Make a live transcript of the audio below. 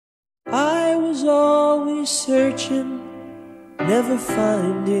was always searching, never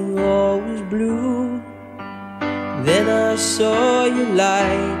finding, always blue. Then I saw your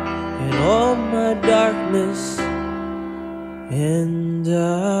light in all my darkness, and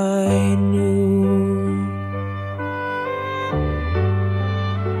I knew.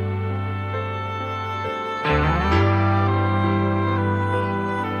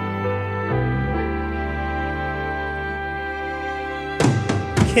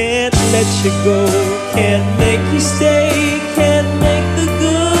 Can't let you go, can't make you stay, can't make the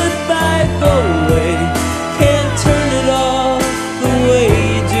goodbye go away, can't turn it off the way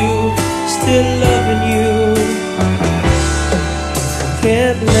you do, still loving you.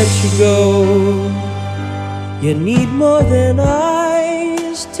 Can't let you go. You need more than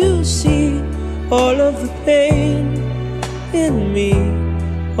eyes to see all of the pain in me,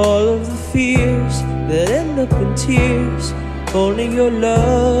 all of the fears that end up in tears. Only your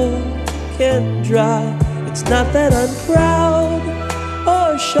love can dry. It's not that I'm proud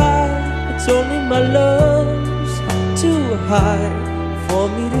or shy, it's only my love's too high for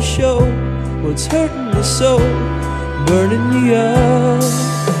me to show what's hurting me so, burning me up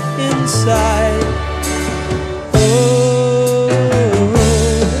inside. Oh,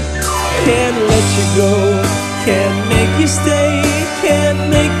 can't let you go, can't make you stay, can't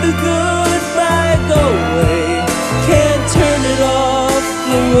make the goodbye go away, can't turn it off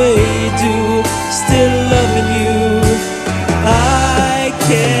the way you do, still loving you. I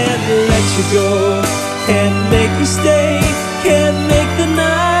can't let you go, can't make you stay, can't make the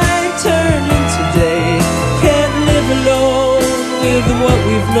night turn into day, can't live alone with what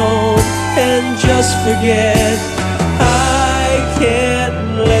we've known and just forget. I can't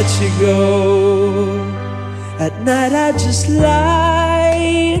let you go. At night I just lie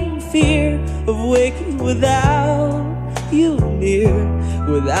in fear of waking without you near,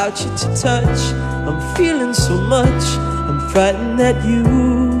 without you to touch. I'm feeling so much, I'm frightened that you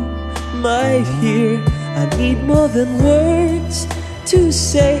might hear. I need more than words to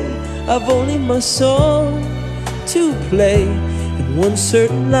say, I've only my song to play. And one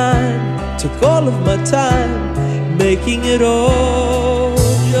certain line took all of my time, making it all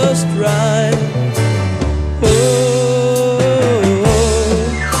just rhyme.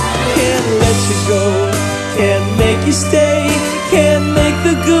 Can't make you stay, can't make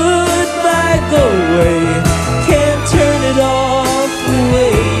the goodbye go away, can't turn it off the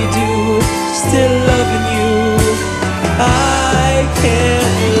way you do, still loving you. I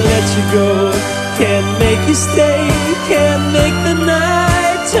can't let you go, can't make you stay, can't make the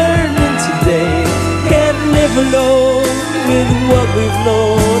night turn into day, can't live alone with what we've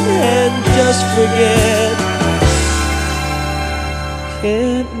known and just forget.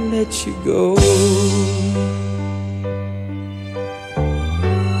 Can't let you go.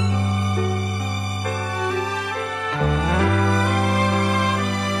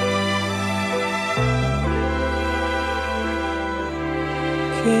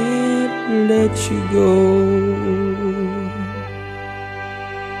 Can't let you go.